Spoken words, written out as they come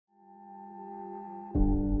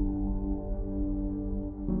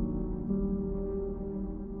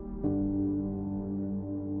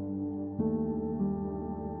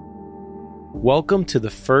Welcome to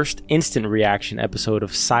the first instant reaction episode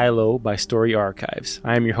of Silo by Story Archives.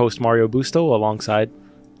 I am your host, Mario Busto, alongside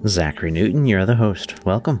Zachary Newton. You're the host.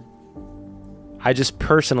 Welcome. I just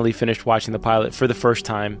personally finished watching the pilot for the first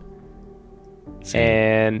time. Same.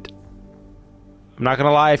 And I'm not going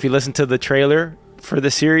to lie, if you listen to the trailer for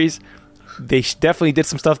the series, they definitely did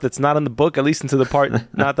some stuff that's not in the book, at least into the part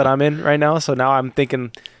not that I'm in right now. So now I'm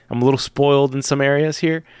thinking I'm a little spoiled in some areas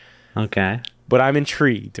here. Okay. But I'm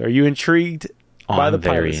intrigued. Are you intrigued by the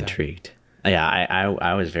pilot? I'm very intrigued. Yeah,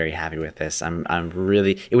 I was very happy with this. I'm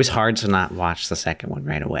really. It was hard to not watch the second one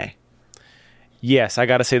right away. Yes, I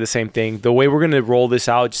got to say the same thing. The way we're going to roll this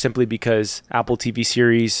out, simply because Apple TV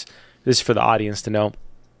series, this is for the audience to know.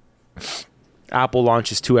 Apple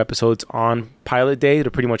launches 2 episodes on pilot day to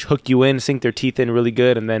pretty much hook you in, sink their teeth in really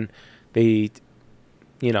good, and then they,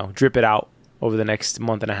 drip it out over the next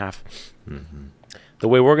month and a half. Mm-hmm. The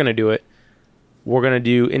way we're going to do it, we're going to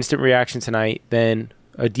do instant reaction tonight, then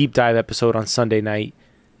a deep dive episode on Sunday night,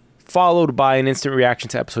 followed by an instant reaction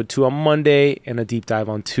to episode 2 on Monday and a deep dive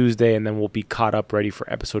on Tuesday, and then we'll be caught up ready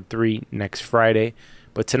for episode 3 next Friday.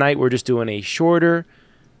 But tonight we're just doing a shorter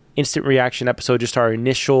instant reaction episode, just our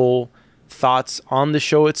initial thoughts on the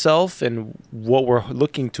show itself and what we're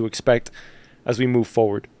looking to expect as we move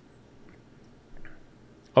forward.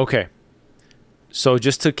 Okay. So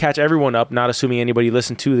just to catch everyone up, not assuming anybody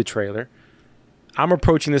listened to the trailer, I'm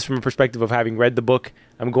approaching this from a perspective of having read the book.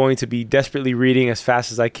 I'm going to be desperately reading as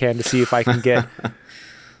fast as I can to see if I can get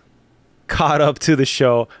caught up to the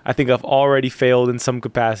show. I think I've already failed in some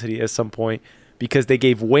capacity at some point because they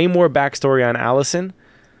gave way more backstory on Allison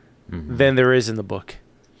than there is in the book,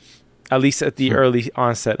 at least at the early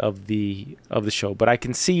onset of the show. But I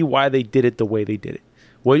can see why they did it the way they did it.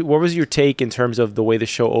 What was your take in terms of the way the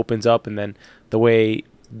show opens up and then the way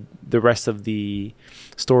the rest of the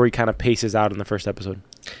story kind of paces out in the first episode?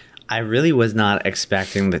 I really was not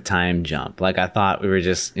expecting the time jump. Like, I thought we were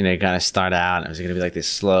just, kind of start out and it was going to be like this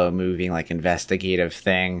slow moving, like investigative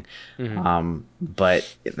thing.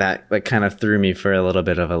 But that kind of threw me for a little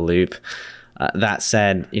bit of a loop. That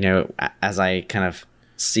said, as I kind of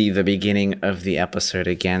see the beginning of the episode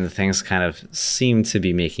again, things kind of seem to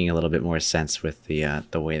be making a little bit more sense with the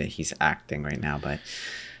way that he's acting right now. But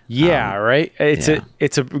right.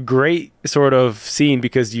 It's a great sort of scene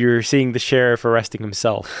because you're seeing the sheriff arresting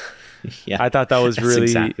himself. Yeah, I thought that was really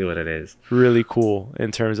exactly what it is. Really cool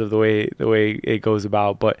in terms of the way it goes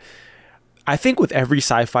about. But I think with every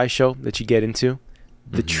sci-fi show that you get into,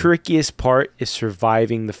 the trickiest part is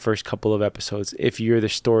surviving the first couple of episodes if you're the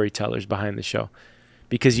storytellers behind the show.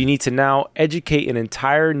 Because you need to now educate an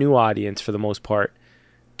entire new audience, for the most part,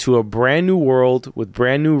 to a brand new world with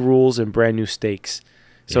brand new rules and brand new stakes.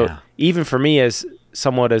 So even for me, as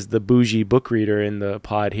somewhat as the bougie book reader in the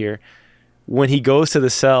pod here, when he goes to the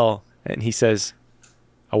cell and he says,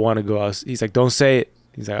 I want to go out. He's like, don't say it.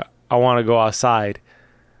 He's like, I want to go outside.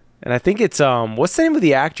 And I think it's, what's the name of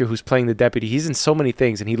the actor who's playing the deputy? He's in so many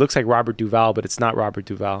things and he looks like Robert Duvall, but it's not Robert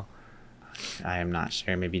Duvall. I am not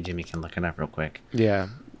sure. Maybe Jimmy can look it up real quick. Yeah.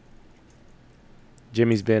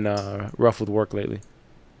 Jimmy's been rough with work lately.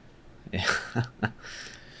 Yeah.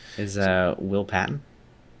 Is Will Patton?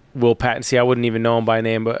 Will Patton. See, I wouldn't even know him by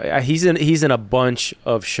name, but he's in a bunch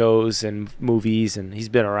of shows and movies, and he's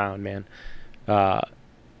been around, man.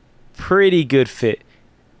 Pretty good fit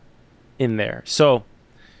in there. So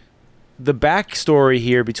the backstory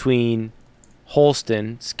here between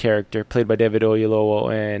Holston's character, played by David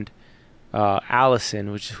Oyelowo, and Allison,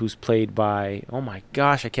 who's played by, oh my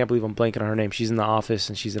gosh, I can't believe I'm blanking on her name. She's in The Office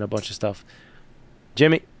and she's in a bunch of stuff.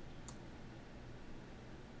 Jimmy.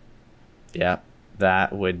 Yeah,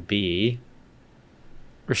 that would be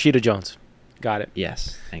Rashida Jones. Got it.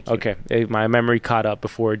 Yes, thank you. Okay, my memory caught up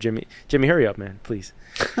before Jimmy. Jimmy, hurry up, man, please.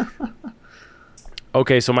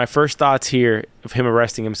 Okay, so my first thoughts here of him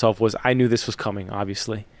arresting himself was I knew this was coming,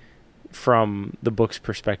 obviously, from the book's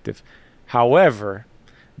perspective. However,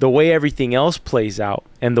 the way everything else plays out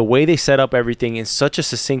and the way they set up everything in such a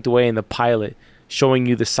succinct way in the pilot, showing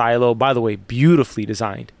you the silo, by the way, beautifully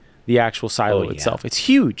designed, the actual silo itself. It's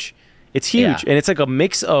huge. It's huge. And it's like a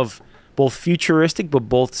mix of both futuristic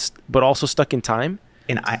but also stuck in time.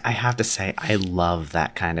 And I have to say, I love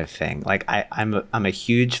that kind of thing. Like, I'm a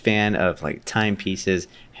huge fan of like timepieces,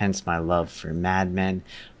 hence my love for Mad Men.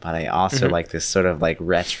 But I also like this sort of like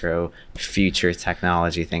retro future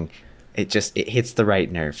technology thing. It hits the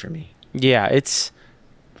right nerve for me. Yeah, it's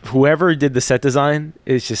whoever did the set design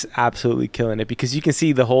is just absolutely killing it because you can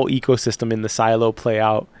see the whole ecosystem in the silo play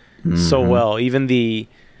out so well. Even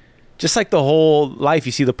just like the whole life,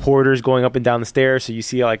 you see the porters going up and down the stairs, so you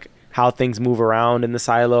see like how things move around in the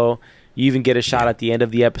silo. You even get a shot Yeah. at the end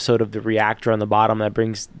of the episode of the reactor on the bottom that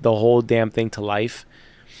brings the whole damn thing to life.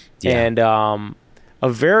 Yeah. And a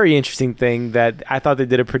very interesting thing that I thought they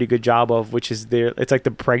did a pretty good job of, which is it's like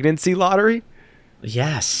the pregnancy lottery.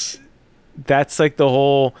 Yes. That's like the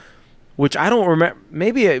whole, which I don't remember.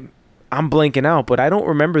 Maybe I'm blanking out, but I don't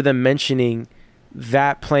remember them mentioning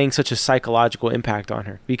that playing such a psychological impact on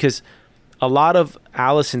her, because a lot of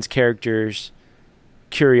Allison's character's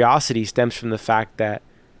curiosity stems from the fact that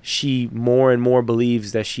she more and more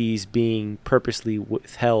believes that she's being purposely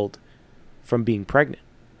withheld from being pregnant,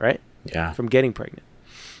 right? Yeah. From getting pregnant.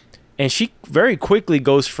 And she very quickly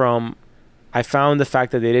goes from, I found the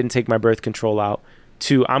fact that they didn't take my birth control out,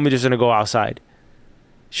 to I'm just going to go outside.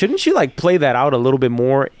 Shouldn't she like play that out a little bit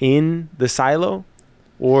more in the silo?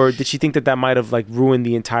 Or did she think that might have like ruined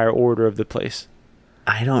the entire order of the place?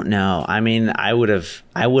 I don't know. I mean, I would have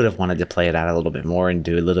wanted to play it out a little bit more and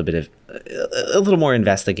do a little more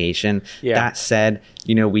investigation. Yeah. That said,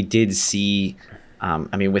 we did see,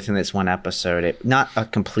 I mean, within this one episode, not a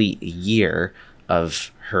complete year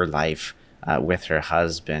of her life with her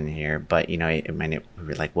husband here, but we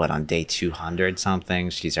were like, what, on day 200 something?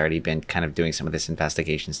 She's already been kind of doing some of this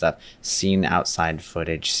investigation stuff, seen outside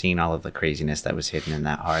footage, seen all of the craziness that was hidden in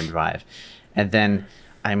that hard drive. And then,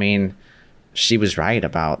 I mean, she was right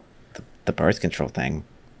about the birth control thing.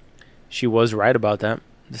 She was right about that.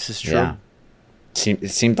 This is true. Yeah.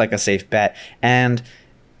 It seemed like a safe bet. And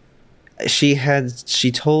she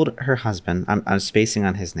told her husband, I'm spacing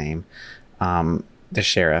on his name, the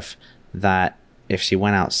sheriff, that if she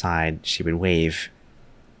went outside, she would wave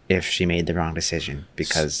if she made the wrong decision,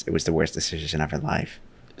 because it was the worst decision of her life.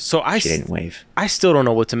 So she didn't wave. I still don't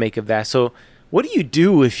know what to make of that. So what do you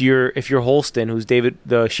do if you're Holston, who's David,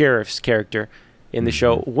 the sheriff's character in the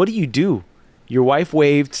show? What do you do? Your wife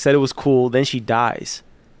waved, said it was cool, then she dies.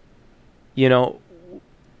 Well,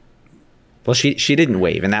 she didn't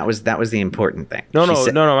wave, and that was the important thing. No,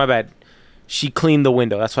 my bad. She cleaned the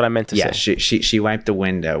window. That's what I meant to say. Yeah, she wiped the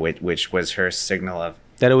window, which was her signal of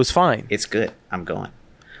that it was fine. It's good. I'm going.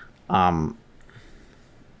 I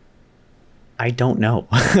don't know.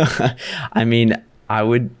 I mean, I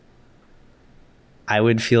would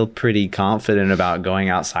feel pretty confident about going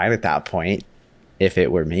outside at that point if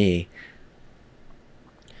it were me.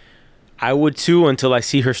 I would too, until I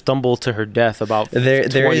see her stumble to her death about there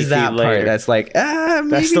 20 is that feet part later. that's like,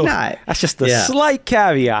 maybe not. That's just a slight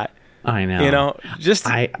caveat. I know.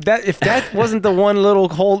 If that wasn't the one little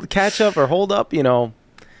catch up or hold up,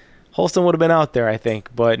 Holston would have been out there, I think.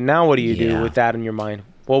 But now what do you do with that in your mind?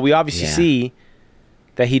 Well, we obviously see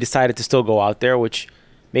that he decided to still go out there, which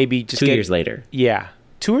maybe just 2 years later. Yeah.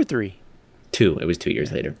 2 or 3? 2. It was 2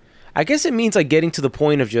 years later. I guess it means like getting to the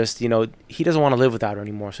point of just, he doesn't want to live without her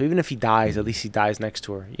anymore. So even if he dies, at least he dies next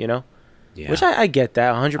to her, Yeah. Which I get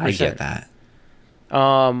that 100%. I get that.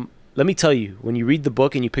 Let me tell you, when you read the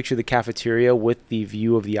book and you picture the cafeteria with the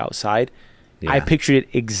view of the outside, I pictured it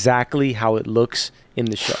exactly how it looks in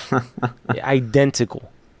the show. Identical.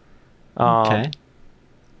 Okay.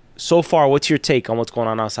 So far, what's your take on what's going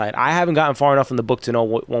on outside? I haven't gotten far enough in the book to know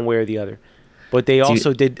one way or the other. But they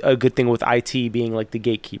also did a good thing with IT being like the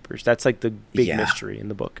gatekeepers. That's like the big mystery in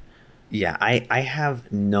the book. Yeah, I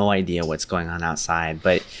have no idea what's going on outside.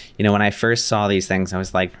 But, when I first saw these things, I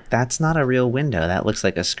was like, that's not a real window. That looks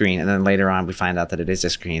like a screen. And then later on, we find out that it is a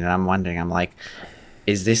screen. And I'm wondering,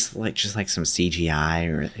 is this like just like some CGI,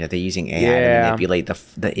 or are they using AI to manipulate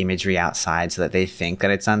the imagery outside so that they think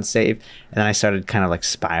that it's unsafe? And then I started kind of like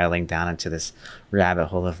spiraling down into this rabbit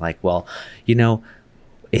hole of like, well,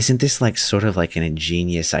 isn't this like sort of like an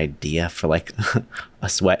ingenious idea for like a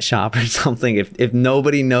sweatshop or something? If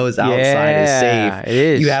nobody knows outside is safe, it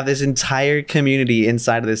is. You have this entire community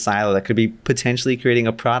inside of this silo that could be potentially creating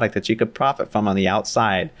a product that you could profit from on the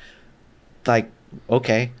outside. Like,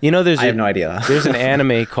 okay, I have no idea. There's an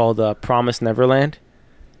anime called Promise Neverland,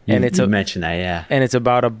 and you mentioned that, yeah. And it's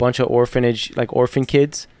about a bunch of orphan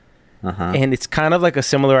kids. And it's kind of like a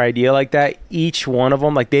similar idea like that. Each one of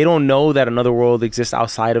them, like, they don't know that another world exists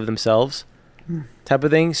outside of themselves, type of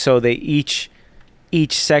thing. So they each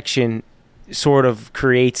section sort of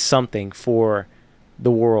creates something for the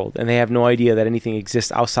world, and they have no idea that anything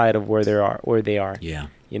exists outside of where they are. Yeah,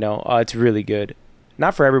 it's really good.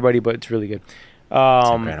 Not for everybody, but it's really good. It's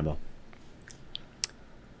incredible.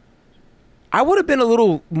 I would have been a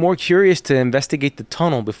little more curious to investigate the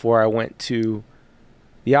tunnel before I went to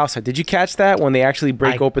the outside. Did you catch that when they actually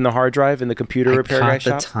break open the hard drive in the computer repair guy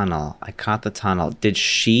shop? I caught the tunnel. Did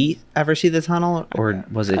she ever see the tunnel, or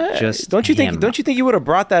was it just Don't you think you would have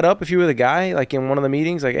brought that up if you were the guy, like in one of the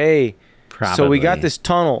meetings, like, hey, Probably. So we got this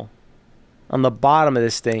tunnel. on the bottom of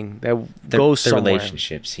this thing that The, goes the somewhere.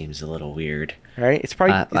 relationship seems a little weird. Right? It's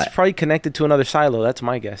probably connected to another silo. That's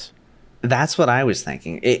my guess. That's what I was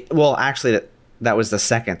thinking. Well, actually, that was the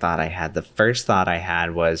second thought I had. The first thought I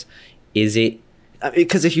had was, is it...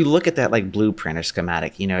 Because if you look at that like blueprint or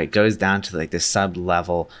schematic, you know, it goes down to like this sub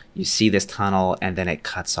level. You see this tunnel, and then it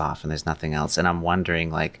cuts off, and there's nothing else. And I'm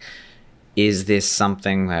wondering, like, is this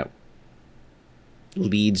something that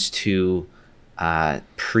leads to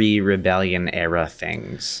pre-rebellion era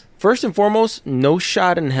things? First and foremost, no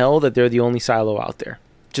shot in hell that they're the only silo out there.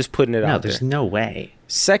 Just putting it No, out there. there's no way.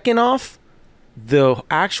 Second off, the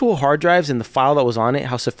actual hard drives and the file that was on it,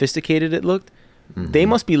 how sophisticated it looked, they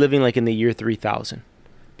must be living like in the year 3000.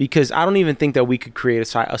 Because I don't even think that we could create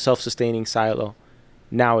a self-sustaining silo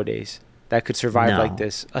nowadays that could survive like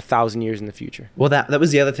this 1,000 years in the future. Well, that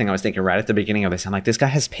was the other thing I was thinking right at the beginning of this. I'm like, this guy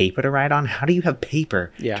has paper to write on? How do you have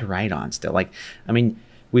paper to write on still? Like, I mean,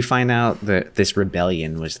 we find out that this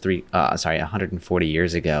rebellion was 140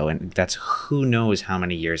 years ago, and that's who knows how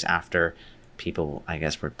many years after people, I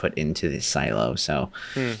guess, were put into this silo. So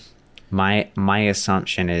my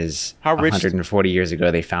assumption is 140 years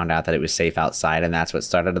ago they found out that it was safe outside, and that's what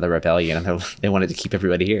started the rebellion, and they wanted to keep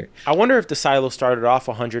everybody here. I wonder if the silo started off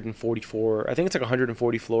 144. I think it's like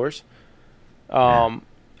 140 floors. I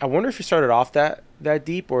wonder if it started off that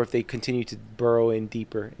deep, or if they continued to burrow in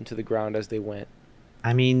deeper into the ground as they went.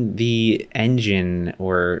 I mean, the engine,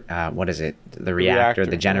 or what is it? The reactor,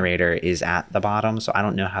 the generator is at the bottom, so I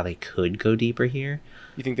don't know how they could go deeper here.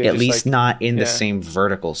 You think at least not in the same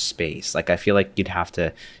vertical space? Like, I feel like you'd have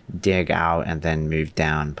to dig out and then move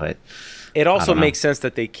down, but it also makes sense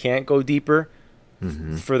that they can't go deeper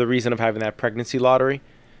for the reason of having that pregnancy lottery.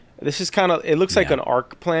 This is kind of, it looks like an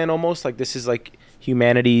arc plan almost, like this is like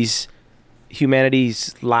humanity's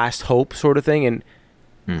last hope sort of thing. And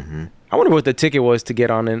I wonder what the ticket was to get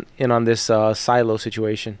in on this silo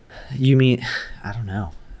situation. You mean, I don't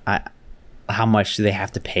know. How much do they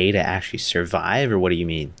have to pay to actually survive, or what do you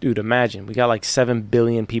mean? Dude, imagine. We got like 7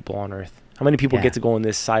 billion people on Earth. How many people get to go in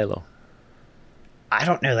this silo? I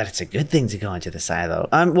don't know that it's a good thing to go into the silo.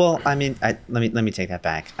 Well, I mean, let me take that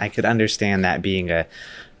back. I could understand that being a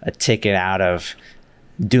ticket out of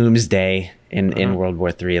doomsday in World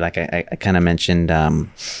War III, like I kind of mentioned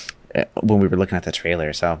when we were looking at the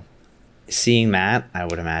trailer. So seeing that, I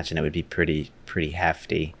would imagine it would be pretty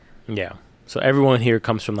hefty. Yeah. So everyone here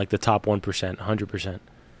comes from like the top 1%, 100%.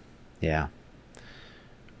 Yeah.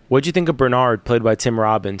 What'd you think of Bernard, played by Tim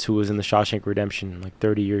Robbins, who was in The Shawshank Redemption like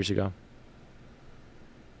 30 years ago?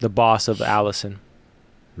 The boss of Allison.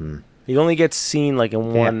 He only gets seen like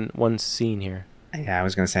in one scene here. Yeah, I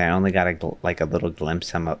was gonna say I only got a little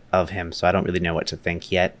glimpse of him, so I don't really know what to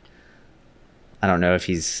think yet. I don't know if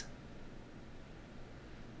he's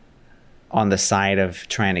on the side of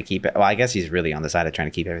trying to keep it. Well, I guess he's really on the side of trying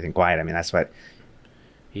to keep everything quiet. I mean, that's what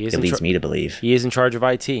it leads me to believe. He is in charge of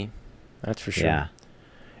IT. That's for sure. Yeah.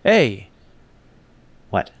 Hey.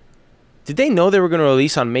 What? Did they know they were going to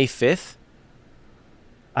release on May 5th?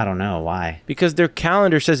 I don't know. Why? Because their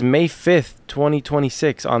calendar says May 5th,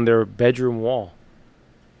 2026 on their bedroom wall.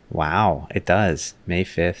 Wow, it does. May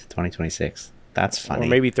 5th, 2026. That's funny. Or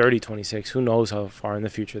maybe 3026. Who knows how far in the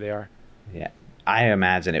future they are. Yeah. I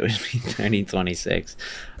imagine it would be 2026.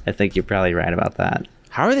 I think you're probably right about that.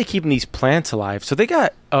 How are they keeping these plants alive? So they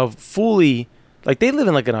got a fully, like, they live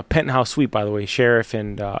in like in a penthouse suite, by the way, Sheriff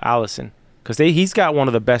and Allison, because he's got one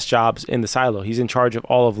of the best jobs in the silo. He's in charge of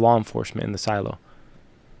all of law enforcement in the silo.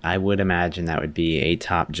 I would imagine that would be a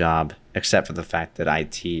top job, except for the fact that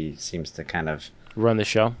IT seems to kind of run the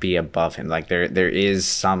show, be above him. Like there is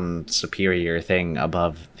some superior thing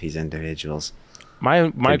above these individuals.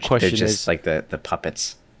 My question they're just is, like the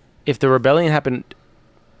puppets. If the rebellion happened,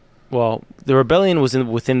 well, the rebellion was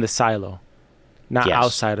within the silo, not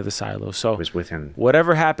outside of the silo. So it was within.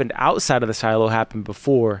 Whatever happened outside of the silo happened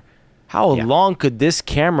before. How long could this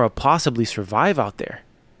camera possibly survive out there?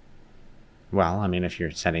 Well, I mean, if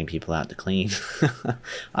you're sending people out to clean,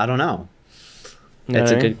 I don't know.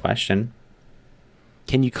 That's a good question.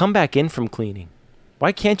 Can you come back in from cleaning?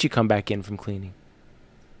 Why can't you come back in from cleaning?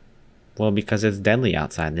 Well, because it's deadly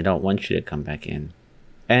outside. They don't want you to come back in.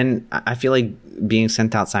 And I feel like being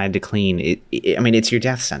sent outside to clean, I mean, it's your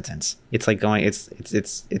death sentence. It's like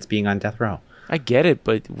it's being on death row. I get it,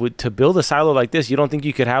 but to build a silo like this, you don't think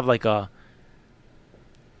you could have like one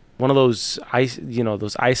of those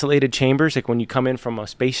those isolated chambers, like when you come in from a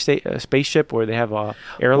spaceship where they have a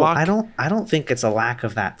airlock? Well, I don't think it's a lack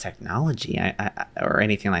of that technology or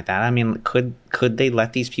anything like that. I mean, could they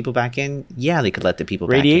let these people back in? Yeah, they could let the people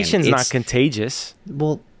back in. Radiation's not contagious.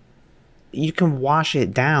 Well, you can wash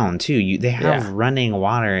it down too. They have running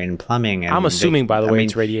water and plumbing. And I'm assuming, by the way,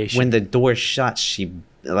 it's radiation. When the door shuts,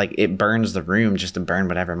 it burns the room just to burn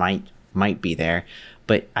whatever might be there.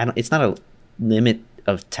 But it's not a limit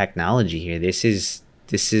of technology here. This is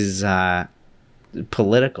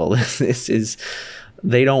political. This is,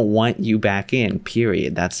 they don't want you back in,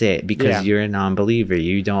 period. That's it. Because you're a non-believer.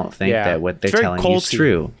 You don't think that what they're telling you is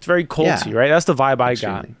true. It's very culty, right? That's the vibe I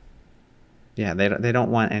got. Yeah, they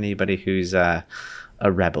don't want anybody who's a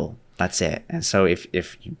rebel. That's it. And so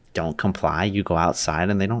if you don't comply, you go outside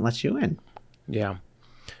and they don't let you in. Yeah.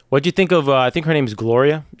 What'd you think of, I think her name is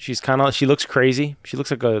Gloria. She looks crazy. She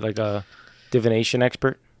looks like a divination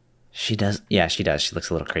expert. She does. Yeah, she does. She looks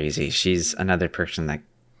a little crazy. She's another person that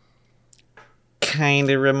kind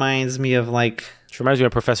of reminds me of She reminds me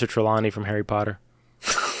of Professor Trelawney from Harry Potter.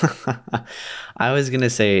 I was gonna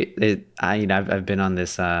say I've been on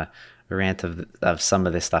this rant of some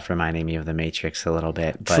of this stuff reminding me of the Matrix a little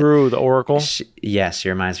bit. But True, the Oracle. She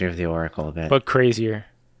reminds me of the Oracle a bit, but crazier.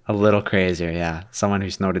 A little crazier, yeah. Someone who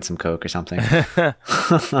snorted some coke or something.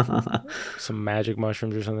 Some magic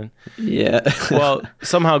mushrooms or something. Yeah. Well,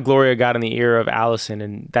 somehow Gloria got in the ear of Allison,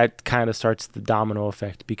 and that kind of starts the domino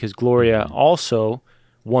effect, because Gloria also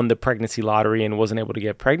won the pregnancy lottery and wasn't able to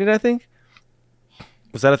get pregnant, I think.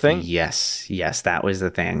 Was that a thing? Yes, that was the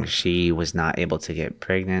thing. She was not able to get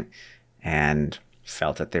pregnant and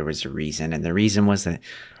felt that there was a reason. And the reason was that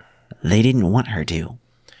they didn't want her to.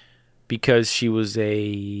 Because she was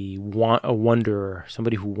a wanderer,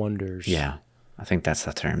 somebody who wonders. Yeah, I think that's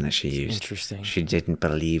the term that she used. Interesting. She didn't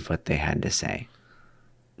believe what they had to say.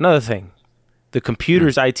 Another thing, the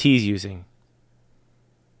computers IT's using,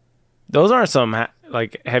 those aren't some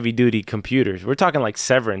heavy-duty computers. We're talking like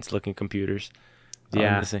Severance-looking computers.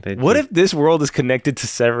 Yeah. What if this world is connected to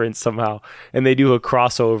Severance somehow, and they do a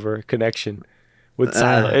crossover connection with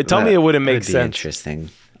Silo? Tell me it wouldn't make sense. Interesting.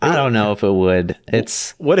 I don't know if it would.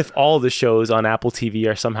 What if all the shows on Apple TV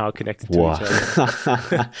are somehow connected to each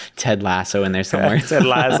other? Ted Lasso in there somewhere. Ted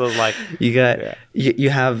Lasso's you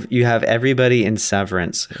have everybody in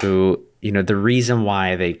Severance who, the reason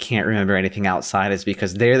why they can't remember anything outside is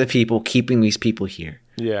because they're the people keeping these people here.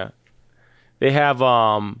 Yeah. They have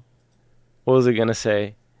what was it gonna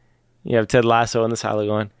say? You have Ted Lasso in the silo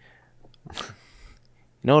going,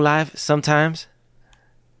 life sometimes.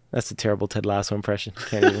 That's a terrible Ted Lasso impression.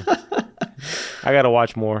 Can't even. I gotta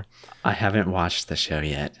watch more. I haven't watched the show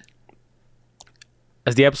yet.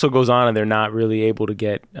 As the episode goes on and they're not really able to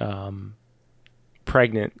get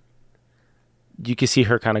pregnant, you can see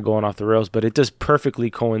her kind of going off the rails, but it just perfectly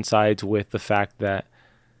coincides with the fact that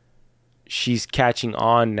she's catching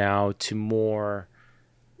on now to more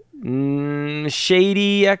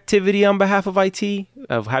shady activity on behalf of IT,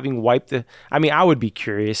 of having wiped I would be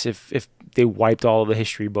curious if they wiped all of the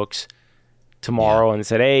history books tomorrow and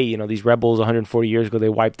said, hey, these rebels 140 years ago, they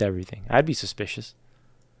wiped everything. I'd be suspicious.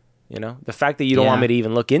 The fact that you don't want me to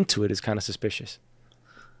even look into it is kind of suspicious.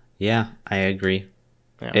 Yeah, I agree.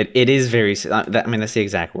 Yeah. It is very, that's the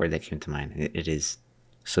exact word that came to mind. It is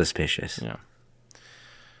suspicious. Yeah.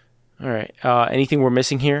 All right. Anything we're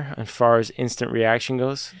missing here as far as instant reaction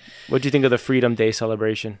goes? What do you think of the Freedom Day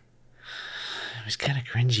celebration? It was kind of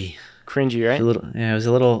cringy. Cringy, right? It was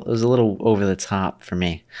a little over the top for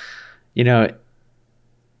me. Why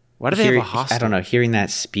do they have a hostel? I don't know. Hearing that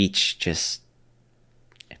speech just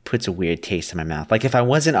puts a weird taste in my mouth. Like if I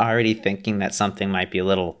wasn't already thinking that something might be a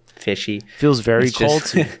little fishy, feels very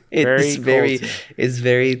culty. It's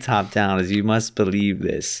very top down. As you must believe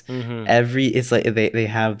this. Mm-hmm. It's like they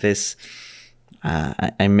have this.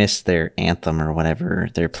 I missed their anthem or whatever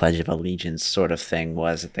their Pledge of Allegiance sort of thing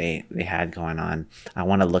was that they had going on. I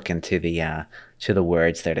want to look into the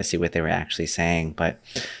words there to see what they were actually saying. But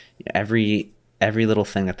every little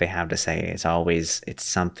thing that they have to say is always, it's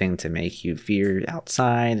something to make you fear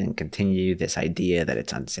outside and continue this idea that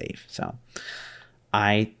it's unsafe. So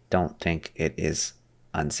I don't think it is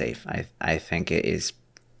unsafe. I think it is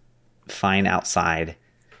fine outside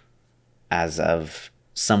as of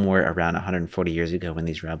somewhere around 140 years ago when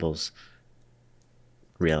these rebels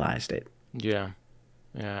realized it. Yeah.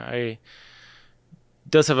 It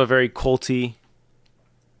does have a very culty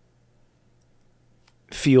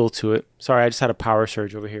feel to it. Sorry, I just had a power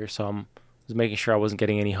surge over here, so I was making sure I wasn't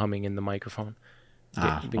getting any humming in the microphone.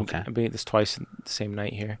 Okay. I'm being this twice in the same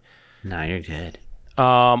night here. No, you're good.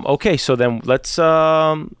 Okay, so then let's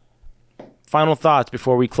final thoughts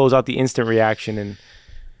before we close out the instant reaction, and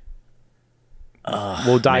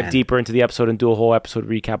we'll dive deeper into the episode and do a whole episode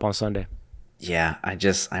recap on Sunday. Yeah,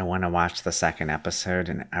 I want to watch the second episode,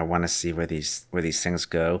 and I want to see where these things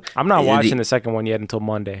go. I'm not watching the second one yet until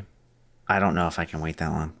Monday. I don't know if I can wait that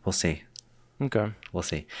long. We'll see. Okay. We'll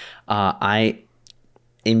see. I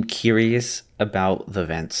am curious about the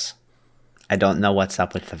vents. I don't know what's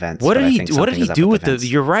up with the vents. What but did I he? think What did something he is up do with with the? vents.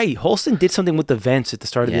 You're right. Holston did something with the vents at the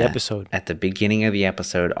start of the episode. At the beginning of the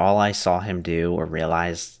episode, all I saw him do or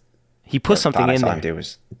realized He put something in there. Him do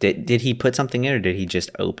was, did he put something in or did he just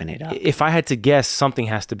open it up? If I had to guess, something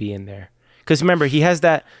has to be in there. Because remember, he has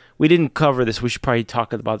that. We didn't cover this. We should probably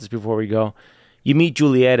talk about this before we go. You meet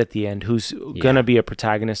Juliet at the end, who's gonna be a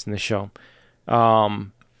protagonist in the show.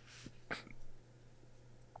 And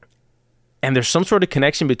there's some sort of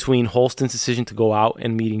connection between Holston's decision to go out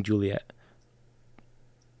and meeting Juliet.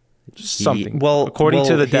 Something. According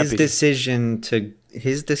to the deputy.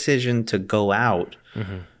 His decision to go out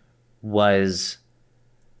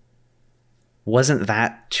wasn't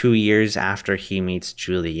that 2 years after he meets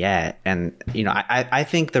Juliet. And I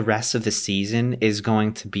think the rest of the season is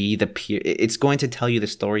going to be it's going to tell you the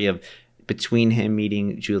story of between him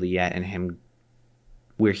meeting Juliet and him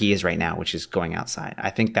where he is right now, which is going outside.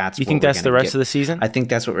 I think that's you think that's the rest of the season? I think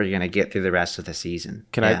that's what we're going to get through the rest of the season.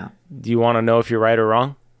 Do you want to know if you're right or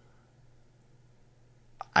wrong?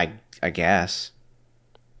 I guess.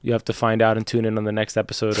 You have to find out and tune in on the next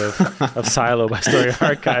episode of Silo by Story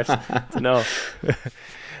Archives to know.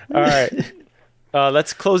 All right.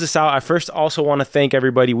 Let's close this out. I first also want to thank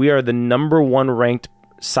everybody. We are the #1 ranked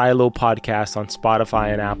Silo podcast on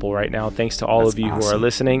Spotify and Apple right now. Thanks to all of you who are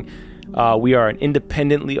listening. We are an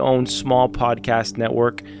independently owned small podcast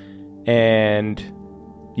network.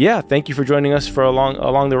 And yeah, thank you for joining us for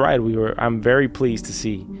along the ride. I'm very pleased to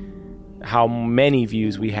see how many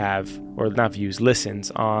views we have, or not views,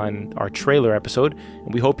 listens on our trailer episode.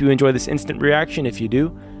 And we hope you enjoy this instant reaction. If you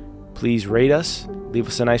do, please rate us, leave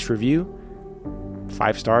us a nice review,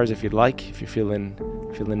 5 stars if you'd like, if you're feeling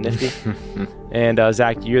nifty. And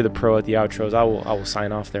Zach, you're the pro at the outros. I will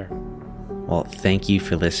sign off there. Well, thank you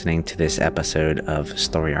for listening to this episode of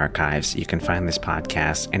Story Archives. You can find this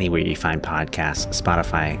podcast anywhere you find podcasts,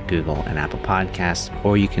 Spotify, Google, and Apple Podcasts,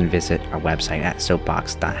 or you can visit our website at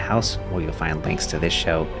soapbox.house, where you'll find links to this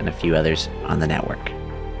show and a few others on the network.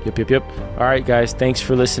 Yep. All right, guys, thanks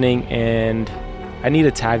for listening, and I need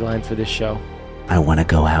a tagline for this show. I want to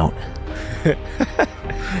go out.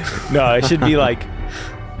 No, it should be like,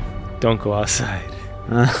 don't go outside.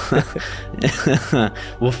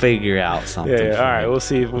 We'll figure out something. Yeah. All right, we'll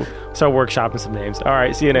see. We'll start workshopping some names. All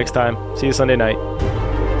right, see you next time. See you Sunday night.